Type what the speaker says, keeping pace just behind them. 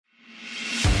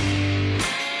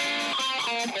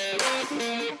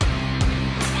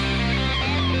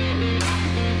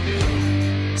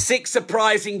6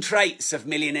 surprising traits of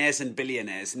millionaires and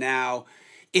billionaires. Now,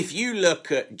 if you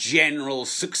look at general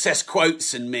success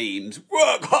quotes and memes,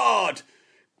 work hard,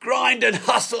 grind and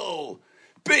hustle,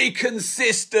 be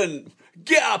consistent,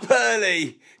 get up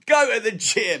early, go to the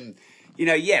gym. You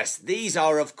know, yes, these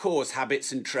are, of course,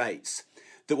 habits and traits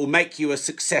that will make you a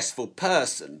successful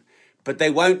person, but they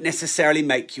won't necessarily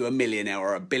make you a millionaire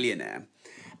or a billionaire.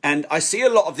 And I see a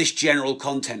lot of this general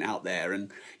content out there.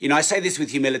 And, you know, I say this with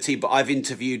humility, but I've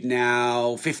interviewed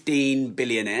now 15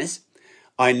 billionaires.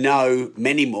 I know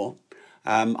many more.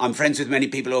 I'm friends with many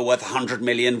people who are worth 100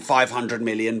 million, 500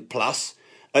 million plus.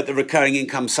 At the Recurring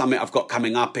Income Summit I've got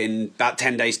coming up in about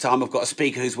 10 days' time, I've got a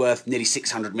speaker who's worth nearly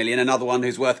 600 million, another one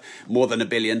who's worth more than $1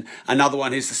 billion, another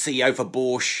one who's the CEO for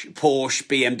Porsche,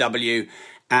 BMW,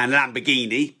 and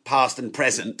Lamborghini, past and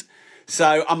present.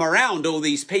 So I'm around all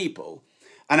these people.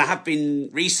 And I have been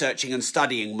researching and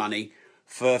studying money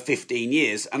for 15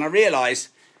 years. And I realise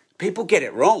people get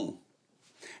it wrong.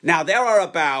 Now, there are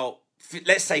about,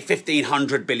 let's say,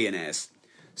 1,500 billionaires.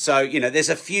 So, you know, there's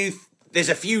a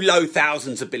few low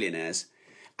thousands of billionaires.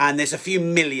 And there's a few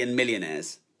million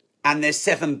millionaires. And there's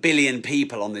 7 billion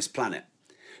people on this planet.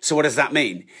 So what does that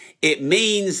mean? It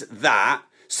means that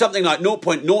something like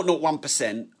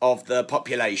 0.001% of the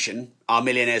population are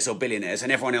millionaires or billionaires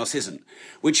and everyone else isn't.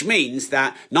 Which means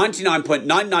that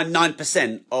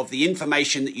 99.999% of the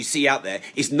information that you see out there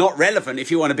is not relevant if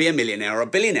you want to be a millionaire or a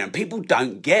billionaire. And people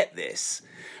don't get this.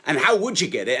 And how would you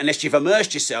get it unless you've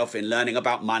immersed yourself in learning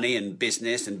about money and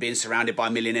business and being surrounded by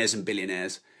millionaires and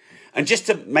billionaires? And just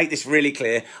to make this really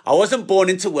clear, I wasn't born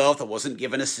into wealth. I wasn't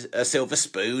given a silver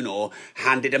spoon or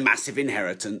handed a massive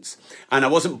inheritance. And I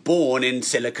wasn't born in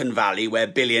Silicon Valley where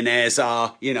billionaires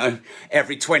are, you know,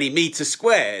 every 20 meters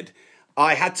squared.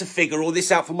 I had to figure all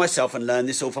this out for myself and learn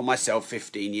this all for myself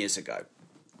 15 years ago.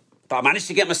 But I managed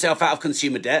to get myself out of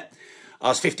consumer debt. I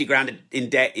was 50 grand in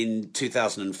debt in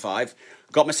 2005.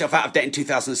 Got myself out of debt in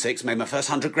 2006, made my first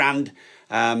 100 grand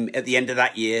at the end of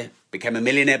that year. Became a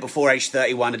millionaire before age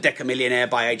 31, a decamillionaire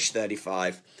by age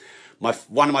 35.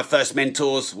 One of my first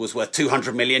mentors was worth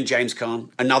 200 million, James Kahn.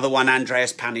 Another one,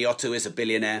 Andreas Paniotto, is a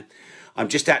billionaire. I'm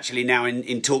just actually now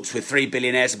in talks with 3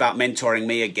 billionaires about mentoring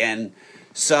me again.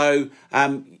 So,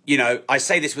 you know, I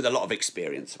say this with a lot of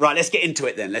experience. Right, let's get into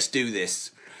it then. Let's do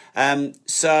this.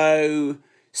 So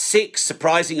 6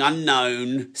 surprising,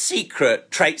 unknown,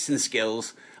 secret traits and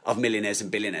skills of millionaires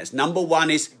and billionaires. Number 1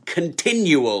 is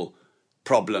continual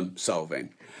problem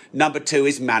solving. Number 2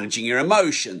 is managing your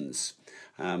emotions.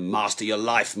 Master your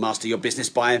life, master your business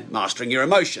by mastering your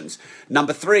emotions.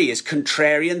 Number 3 is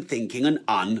contrarian thinking and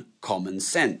uncommon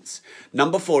sense.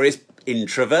 Number 4 is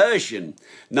introversion.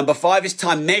 Number 5 is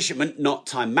time measurement, not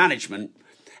time management.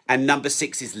 And number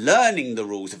 6 is learning the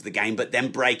rules of the game, but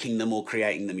then breaking them or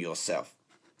creating them yourself.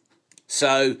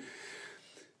 So,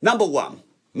 number 1,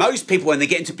 most people when they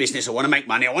get into business or want to make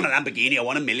money, I want a Lamborghini, I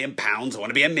want £1 million, I want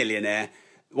to be a millionaire.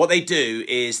 What they do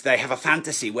is they have a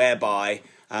fantasy whereby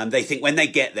they think when they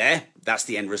get there, that's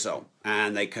the end result.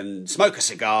 And they can smoke a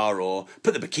cigar or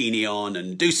put the bikini on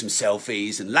and do some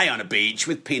selfies and lay on a beach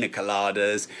with pina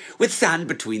coladas, with sand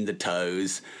between the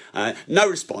toes, no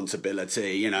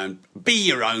responsibility, you know, be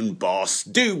your own boss,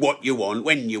 do what you want,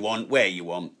 when you want, where you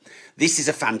want. This is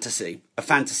a fantasy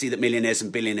that millionaires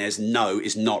and billionaires know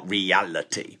is not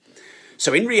reality.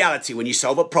 So in reality, when you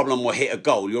solve a problem or hit a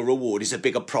goal, your reward is a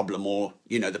bigger problem or,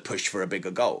 you know, the push for a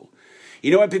bigger goal. You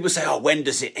know, when people say, oh, when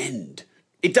does it end?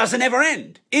 It doesn't ever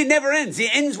end. It never ends.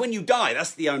 It ends when you die.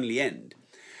 That's the only end.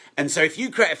 And so if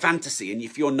you create a fantasy and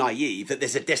if you're naive that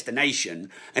there's a destination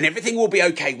and everything will be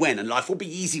okay when and life will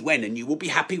be easy when and you will be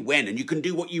happy when and you can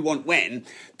do what you want when,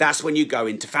 that's when you go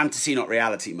into fantasy, not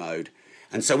reality mode.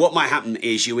 And so what might happen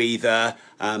is you either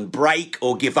break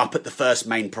or give up at the first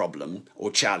main problem or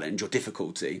challenge or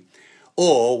difficulty.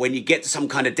 Or when you get to some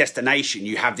kind of destination,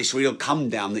 you have this real come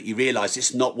down that you realise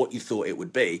it's not what you thought it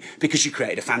would be because you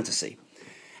created a fantasy.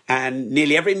 And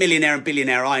nearly every millionaire and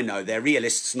billionaire I know, they're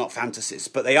realists, not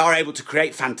fantasists. But they are able to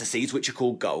create fantasies, which are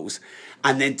called goals,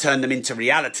 and then turn them into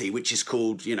reality, which is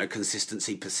called, you know,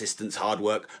 consistency, persistence, hard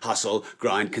work, hustle,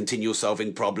 grind, continual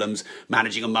solving problems,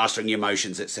 managing and mastering your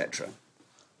emotions, etc.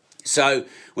 So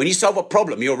when you solve a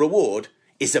problem, your reward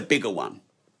is a bigger one.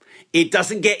 It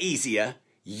doesn't get easier,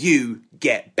 you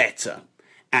get better.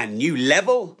 And new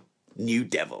level, new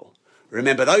devil.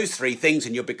 Remember those 3 things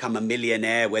and you'll become a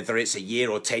millionaire, whether it's a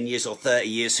year or 10 years or 30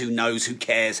 years, who knows, who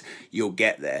cares, you'll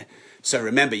get there. So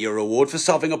remember, your reward for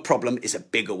solving a problem is a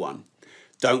bigger one.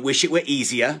 Don't wish it were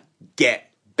easier, get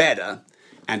better.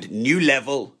 And new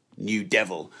level, new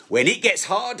devil. When it gets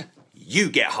hard, you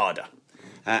get harder.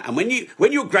 And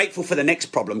when you're grateful for the next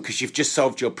problem because you've just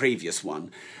solved your previous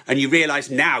one, and you realise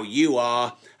now you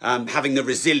are having the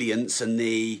resilience and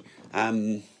the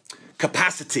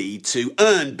capacity to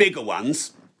earn bigger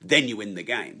ones, then you win the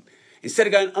game. Instead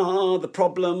of going, oh, the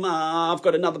problem, I've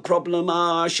got another problem,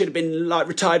 I should have been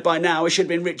retired by now, I should have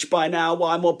been rich by now,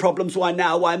 why more problems, why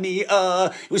now, why me,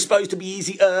 it was supposed to be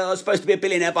easy, I was supposed to be a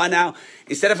billionaire by now.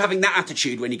 Instead of having that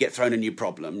attitude when you get thrown a new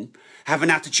problem, have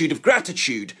an attitude of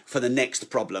gratitude for the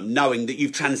next problem, knowing that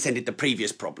you've transcended the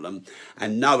previous problem,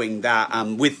 and knowing that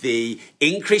with the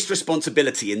increased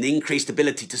responsibility and the increased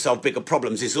ability to solve bigger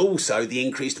problems is also the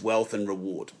increased wealth and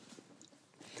reward.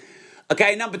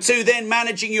 Okay, number 2 then,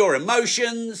 managing your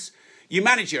emotions. You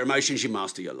manage your emotions, you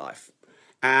master your life.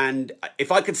 And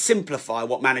if I could simplify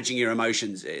what managing your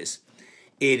emotions is,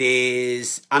 it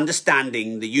is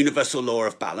understanding the universal law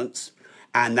of balance,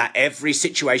 and that every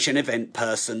situation, event,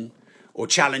 person, or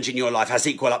challenge in your life has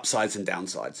equal upsides and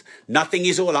downsides. Nothing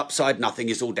is all upside, nothing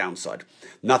is all downside.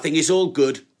 Nothing is all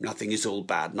good, nothing is all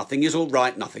bad. Nothing is all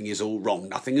right, nothing is all wrong.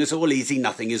 Nothing is all easy,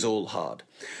 nothing is all hard.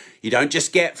 You don't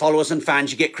just get followers and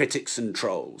fans, you get critics and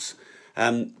trolls.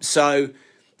 So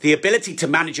the ability to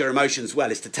manage your emotions well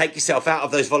is to take yourself out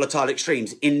of those volatile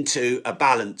extremes into a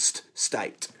balanced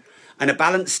state. And a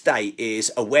balanced state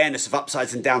is awareness of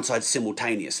upsides and downsides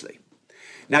simultaneously.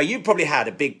 Now, you probably had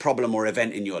a big problem or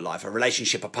event in your life, a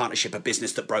relationship, a partnership, a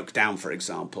business that broke down, for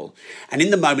example. And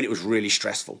in the moment, it was really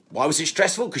stressful. Why was it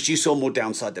stressful? Because you saw more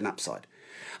downside than upside.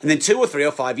 And then 2 or 3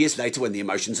 or 5 years later, when the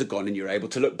emotions are gone and you're able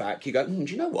to look back, you go,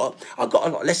 do you know what? I got a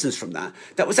lot of lessons from that.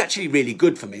 That was actually really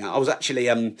good for me. I was actually,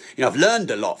 I've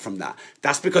learned a lot from that.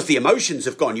 That's because the emotions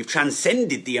have gone. You've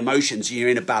transcended the emotions and you're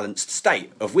in a balanced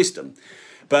state of wisdom.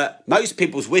 But most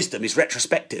people's wisdom is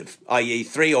retrospective, i.e.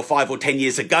 3 or 5 or 10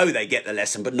 years ago they get the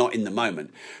lesson, but not in the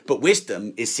moment. But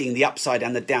wisdom is seeing the upside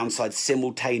and the downside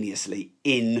simultaneously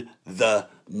in the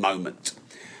moment.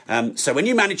 So when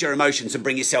you manage your emotions and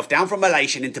bring yourself down from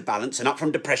elation into balance and up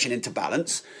from depression into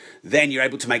balance, then you're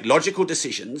able to make logical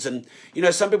decisions. And,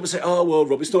 some people say, oh, well,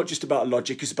 Rob, it's not just about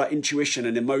logic, it's about intuition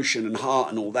and emotion and heart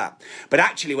and all that. But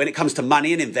actually, when it comes to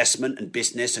money and investment and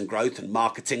business and growth and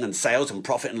marketing and sales and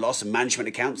profit and loss and management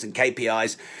accounts and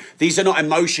KPIs, these are not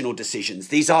emotional decisions.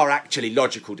 These are actually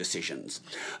logical decisions.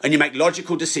 And you make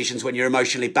logical decisions when you're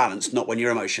emotionally balanced, not when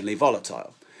you're emotionally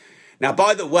volatile. Now,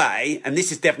 by the way, and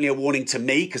this is definitely a warning to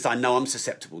me because I know I'm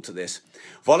susceptible to this,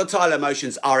 volatile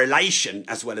emotions are elation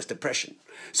as well as depression.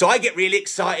 So I get really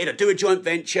excited, I do a joint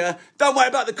venture, don't worry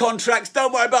about the contracts,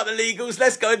 don't worry about the legals,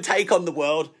 let's go and take on the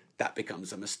world. That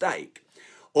becomes a mistake.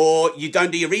 Or you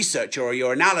don't do your research or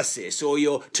your analysis, or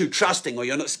you're too trusting, or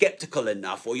you're not skeptical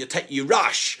enough, or you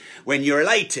rush when you're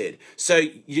elated. So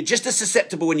you're just as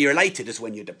susceptible when you're elated as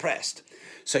when you're depressed.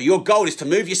 So your goal is to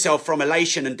move yourself from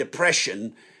elation and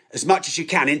depression as much as you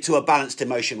can into a balanced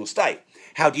emotional state.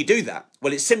 How do you do that?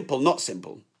 Well, it's simple, not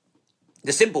simple.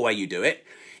 The simple way you do it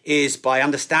is by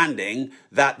understanding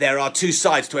that there are 2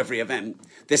 sides to every event.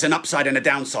 There's an upside and a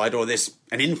downside, or there's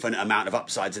an infinite amount of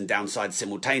upsides and downsides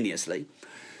simultaneously.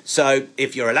 So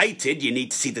if you're elated, you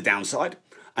need to see the downside.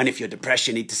 And if you're depressed,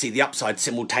 you need to see the upside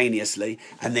simultaneously.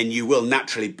 And then you will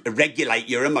naturally regulate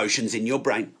your emotions in your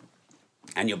brain.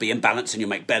 And you'll be in balance and you'll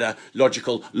make better,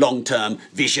 logical, long-term,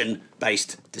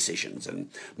 vision-based decisions. And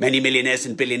many millionaires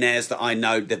and billionaires that I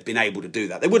know, they've been able to do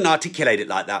that. They wouldn't articulate it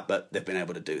like that, but they've been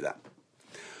able to do that.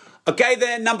 Okay,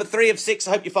 then, number 3 of 6.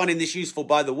 I hope you're finding this useful,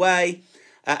 by the way.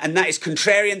 And that is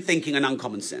contrarian thinking and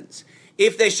uncommon sense.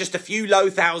 If there's just a few low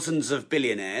thousands of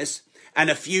billionaires and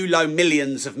a few low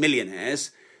millions of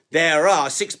millionaires, there are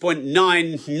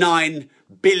 6.99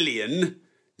 billion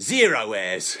zero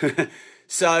heirs.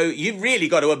 So you've really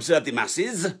got to observe the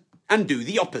masses and do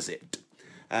the opposite.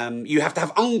 You have to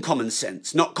have uncommon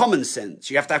sense, not common sense.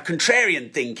 You have to have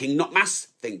contrarian thinking, not mass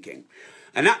thinking.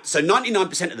 And so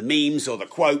 99% of the memes or the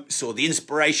quotes or the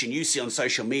inspiration you see on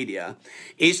social media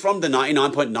is from the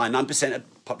 99.99% of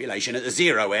the population at the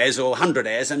zero heirs or 100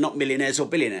 heirs and not millionaires or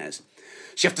billionaires.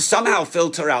 So you have to somehow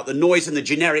filter out the noise and the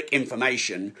generic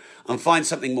information and find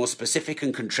something more specific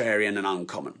and contrarian and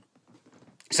uncommon.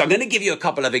 So I'm going to give you a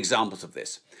couple of examples of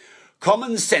this.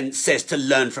 Common sense says to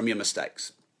learn from your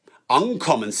mistakes.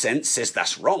 Uncommon sense says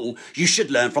that's wrong. You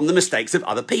should learn from the mistakes of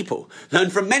other people. Learn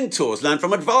from mentors, learn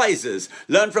from advisors,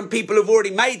 learn from people who've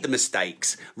already made the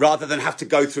mistakes rather than have to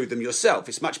go through them yourself.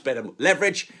 It's much better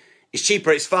leverage It's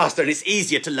cheaper, it's faster, and it's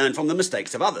easier to learn from the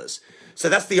mistakes of others. So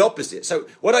that's the opposite. So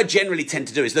what I generally tend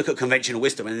to do is look at conventional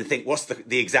wisdom and then think, what's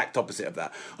the exact opposite of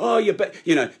that? Oh, you've got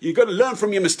to learn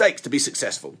from your mistakes to be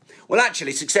successful. Well,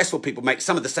 actually, successful people make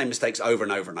some of the same mistakes over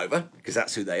and over and over, because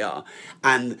that's who they are.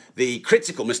 And the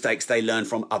critical mistakes they learn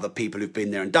from other people who've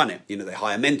been there and done it. They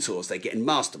hire mentors, they get in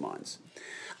masterminds.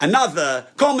 Another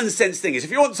common sense thing is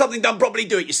if you want something done properly,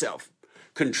 do it yourself.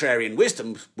 Contrarian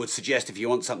wisdom would suggest if you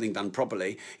want something done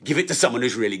properly, give it to someone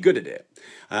who's really good at it.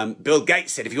 Bill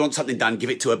Gates said if you want something done, give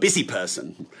it to a busy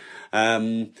person.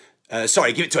 Give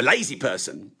it to a lazy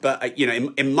person. But,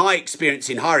 in my experience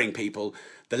in hiring people,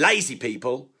 the lazy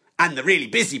people and the really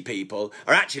busy people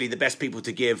are actually the best people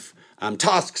to give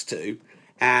tasks to.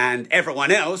 And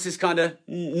everyone else is kind of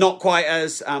not quite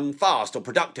as fast or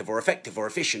productive or effective or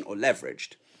efficient or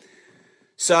leveraged.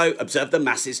 So observe the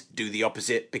masses, do the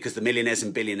opposite, because the millionaires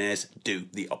and billionaires do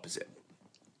the opposite.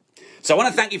 So I want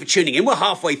to thank you for tuning in. We're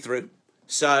halfway through.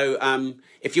 So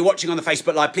if you're watching on the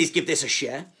Facebook Live, please give this a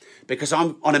share, because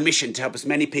I'm on a mission to help as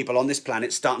many people on this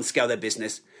planet start and scale their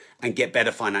business and get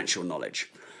better financial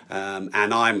knowledge.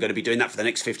 And I'm going to be doing that for the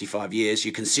next 55 years.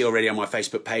 You can see already on my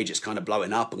Facebook page, it's kind of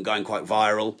blowing up and going quite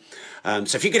viral.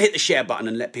 So if you could hit the share button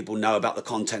and let people know about the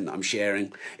content that I'm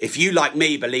sharing. If you, like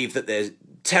me, believe that there's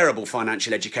terrible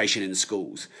financial education in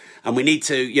schools and we need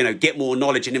to, get more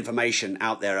knowledge and information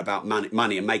out there about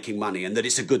money and making money, and that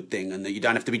it's a good thing and that you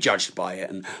don't have to be judged by it,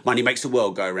 and money makes the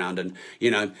world go round, and,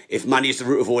 if money is the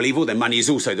root of all evil, then money is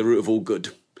also the root of all good.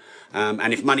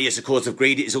 And if money is a cause of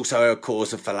greed, it is also a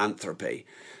cause of philanthropy.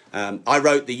 I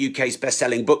wrote the UK's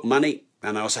best-selling book, Money,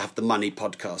 and I also have the Money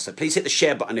podcast. So please hit the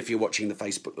share button if you're watching the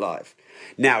Facebook Live.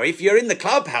 Now, if you're in the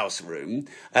Clubhouse room,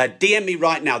 DM me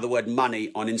right now the word money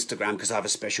on Instagram, because I have a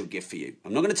special gift for you.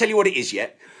 I'm not going to tell you what it is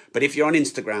yet, but if you're on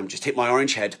Instagram, just hit my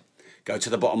orange head, go to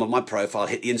the bottom of my profile,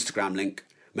 hit the Instagram link.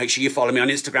 Make sure you follow me on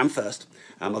Instagram first.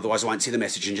 Otherwise, I won't see the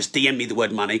message, and just DM me the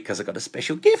word money, because I've got a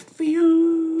special gift for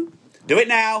you. Do it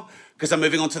now, because I'm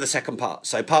moving on to the second part.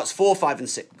 So parts 4, 5, and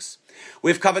 6.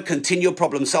 We've covered continual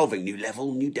problem solving. New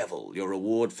level, new devil. Your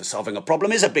reward for solving a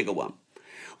problem is a bigger one.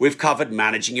 We've covered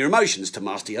managing your emotions to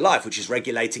master your life, which is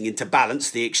regulating into balance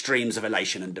the extremes of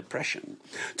elation and depression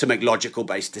to make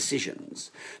logical-based decisions.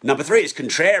 Number 3 is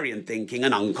contrarian thinking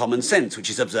and uncommon sense,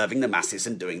 which is observing the masses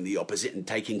and doing the opposite and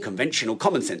taking conventional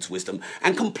common sense wisdom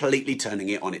and completely turning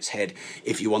it on its head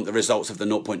if you want the results of the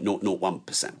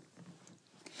 0.001%.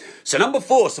 So number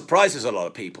 4 surprises a lot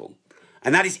of people,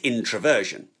 and that is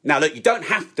introversion. Now, look, you don't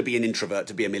have to be an introvert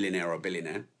to be a millionaire or a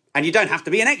billionaire, and you don't have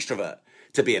to be an extrovert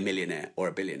to be a millionaire or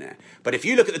a billionaire. But if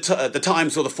you look at the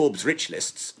Times or the Forbes rich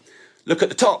lists, look at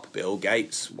the top, Bill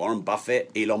Gates, Warren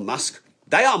Buffett, Elon Musk.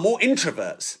 They are more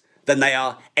introverts than they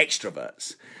are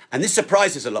extroverts. And this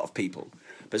surprises a lot of people.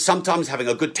 But sometimes having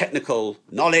a good technical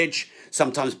knowledge,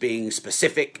 sometimes being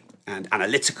specific and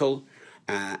analytical,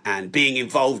 and being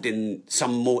involved in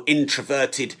some more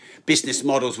introverted business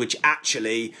models which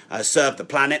actually serve the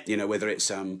planet, whether it's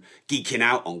geeking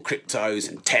out on cryptos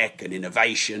and tech and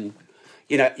innovation.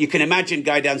 You can imagine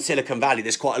going down Silicon Valley,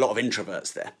 there's quite a lot of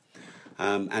introverts there.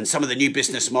 And some of the new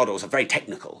business models are very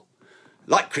technical,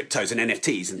 like cryptos and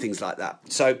NFTs and things like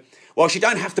that. So whilst you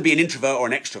don't have to be an introvert or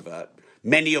an extrovert,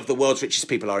 many of the world's richest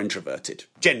people are introverted,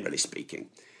 generally speaking.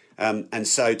 And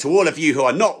so to all of you who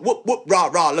are not, whoop, whoop, rah,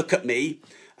 rah, look at me,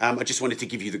 I just wanted to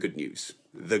give you the good news.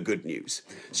 The good news.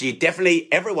 So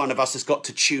every one of us has got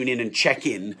to tune in and check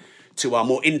in to our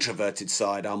more introverted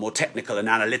side, our more technical and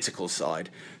analytical side,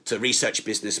 to research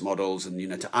business models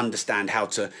and, to understand how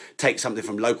to take something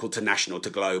from local to national to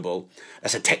global.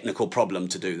 That's a technical problem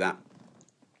to do that.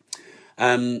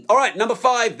 All right, number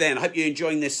 5 then. I hope you're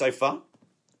enjoying this so far.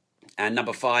 And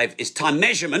number 5 is time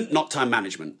measurement, not time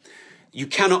management. You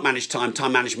cannot manage time.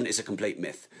 Time management is a complete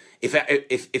myth.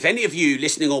 If any of you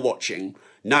listening or watching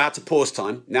know how to pause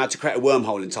time, know how to create a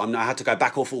wormhole in time, know how to go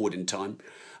back or forward in time,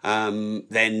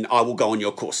 then I will go on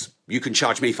your course. You can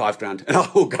charge me $5,000 and I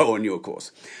will go on your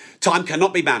course. Time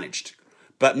cannot be managed,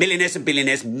 but millionaires and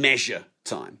billionaires measure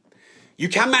time. You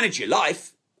can manage your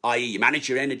life, i.e. you manage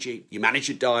your energy, you manage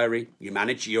your diary,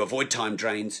 you avoid time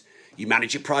drains, you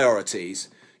manage your priorities,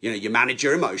 you manage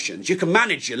your emotions. You can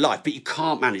manage your life, but you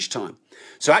can't manage time.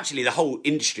 So actually the whole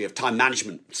industry of time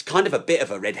management is kind of a bit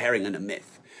of a red herring and a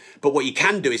myth. But what you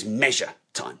can do is measure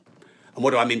time. And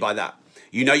what do I mean by that?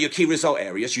 You know your key result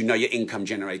areas. You know your income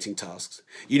generating tasks.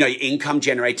 You know your income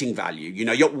generating value. You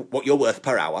know what you're worth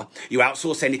per hour. You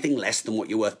outsource anything less than what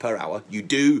you're worth per hour. You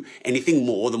do anything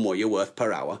more than what you're worth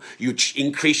per hour. You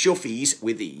increase your fees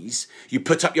with ease. You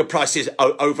put up your prices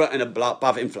over and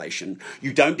above inflation.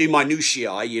 You don't do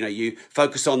minutiae. You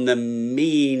focus on the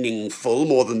meaningful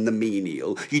more than the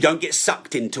menial. You don't get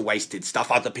sucked into wasted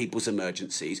stuff, other people's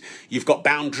emergencies. You've got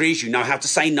boundaries. You know how to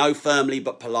say no firmly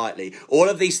but politely. All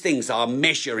of these things are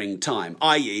measuring time,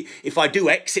 i.e., if I do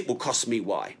X, it will cost me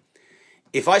Y.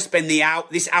 If I spend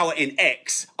this hour in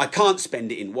X, I can't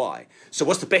spend it in Y. So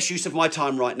what's the best use of my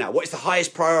time right now? What is the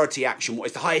highest priority action? What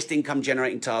is the highest income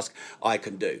generating task I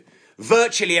can do?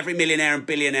 Virtually every millionaire and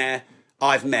billionaire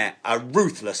I've met are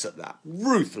ruthless at that.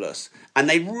 Ruthless. And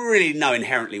they really know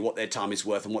inherently what their time is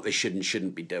worth and what they should and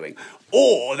shouldn't be doing.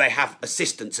 Or they have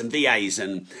assistants and VAs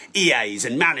and EAs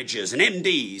and managers and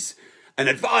MDs and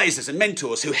advisors and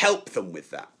mentors who help them with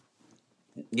that.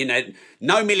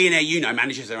 No millionaire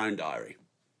manages their own diary.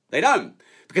 They don't,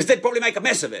 because they'd probably make a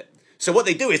mess of it. So what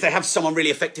they do is they have someone really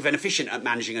effective and efficient at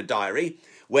managing a diary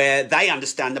where they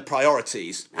understand the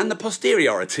priorities and the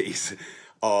posteriorities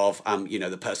of,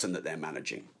 the person that they're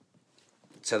managing.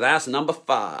 So that's number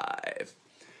 5.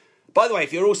 By the way,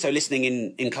 if you're also listening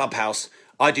in Clubhouse,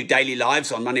 I do daily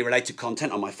lives on money-related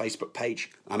content on my Facebook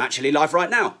page. I'm actually live right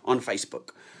now on Facebook.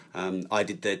 I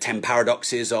did the 10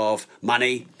 paradoxes of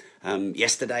money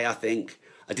yesterday, I think.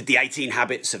 I did the 18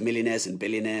 habits of millionaires and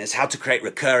billionaires, how to create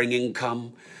recurring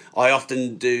income. I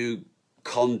often do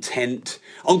content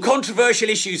on controversial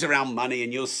issues around money,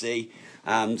 and you'll see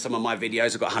some of my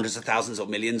videos have got hundreds of thousands or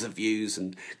millions of views,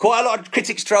 and quite a lot of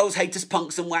critics, trolls, haters,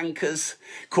 punks and wankers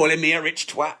calling me a rich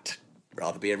twat.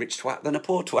 Rather be a rich twat than a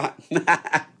poor twat.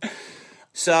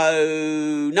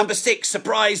 So, number 6,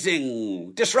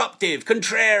 surprising, disruptive,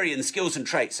 contrarian skills and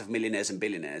traits of millionaires and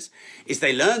billionaires is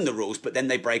they learn the rules, but then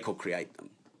they break or create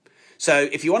them. So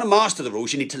if you want to master the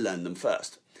rules, you need to learn them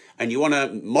first. And you want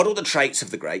to model the traits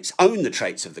of the greats, own the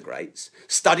traits of the greats,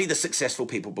 study the successful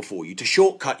people before you to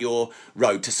shortcut your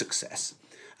road to success,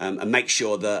 and make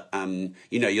sure that,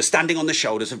 you're standing on the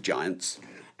shoulders of giants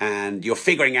and you're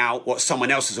figuring out what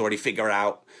someone else has already figured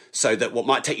out, so that what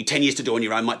might take you 10 years to do on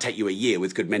your own might take you a year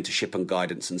with good mentorship and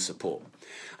guidance and support.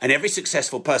 And every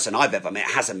successful person I've ever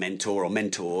met has a mentor or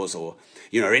mentors or,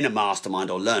 are in a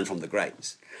mastermind or learn from the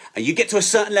greats. And you get to a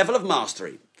certain level of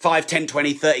mastery, 5, 10,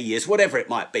 20, 30 years, whatever it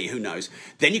might be, who knows.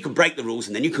 Then you can break the rules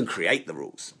and then you can create the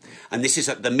rules. And this is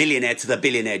the millionaire to the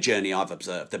billionaire journey I've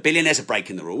observed. The billionaires are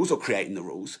breaking the rules or creating the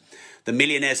rules. The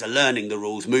millionaires are learning the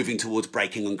rules, moving towards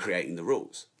breaking and creating the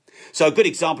rules. So a good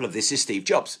example of this is Steve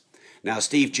Jobs. Now,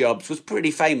 Steve Jobs was pretty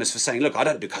famous for saying, look, I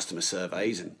don't do customer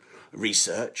surveys and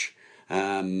research.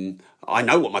 I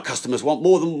know what my customers want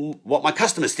more than what my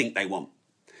customers think they want.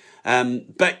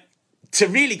 But to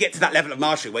really get to that level of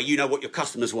mastery where you know what your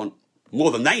customers want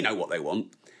more than they know what they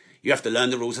want, you have to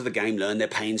learn the rules of the game, learn their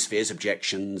pains, fears,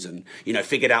 objections, and,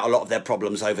 figured out a lot of their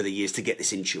problems over the years to get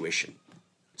this intuition.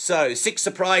 So, 6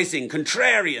 surprising,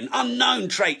 contrarian, unknown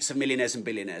traits of millionaires and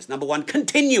billionaires. Number 1,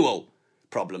 continual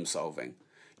problem solving.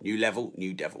 New level,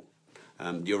 new devil.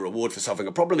 Your reward for solving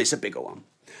a problem is a bigger one.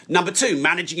 Number 2,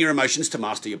 managing your emotions to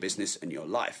master your business and your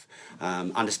life.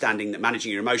 Understanding that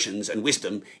managing your emotions and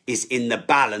wisdom is in the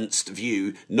balanced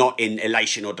view, not in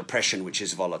elation or depression, which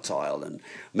is volatile, and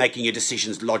making your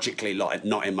decisions logically,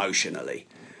 not emotionally.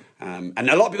 And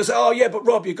a lot of people say, oh yeah, but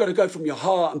Rob, you've got to go from your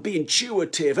heart and be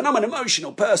intuitive. And I'm an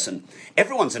emotional person.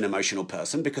 Everyone's an emotional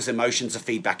person because emotions are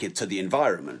feedback into the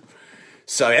environment.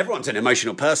 So everyone's an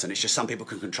emotional person. It's just some people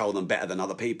can control them better than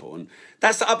other people. And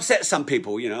that's upsets some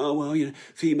people,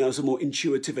 females are more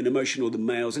intuitive and emotional than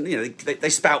males. And, they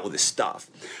spout all this stuff.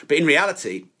 But in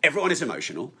reality, everyone is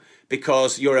emotional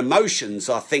because your emotions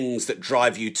are things that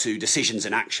drive you to decisions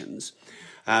and actions.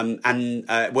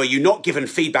 Were you not given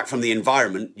feedback from the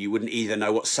environment, you wouldn't either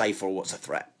know what's safe or what's a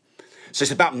threat. So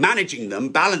it's about managing them,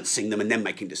 balancing them, and then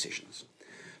making decisions.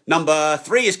 Number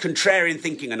 3 is contrarian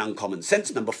thinking and uncommon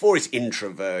sense. Number 4 is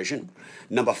introversion.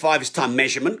 Number 5 is time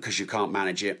measurement, because you can't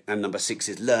manage it. And number 6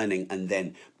 is learning and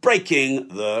then breaking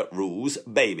the rules,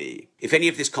 baby. If any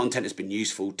of this content has been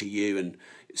useful to you and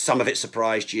some of it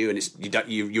surprised you, and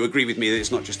you agree with me that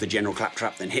it's not just a general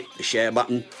claptrap, then hit the share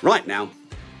button right now.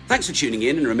 Thanks for tuning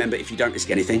in, and remember, if you don't risk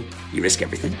anything, you risk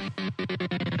everything.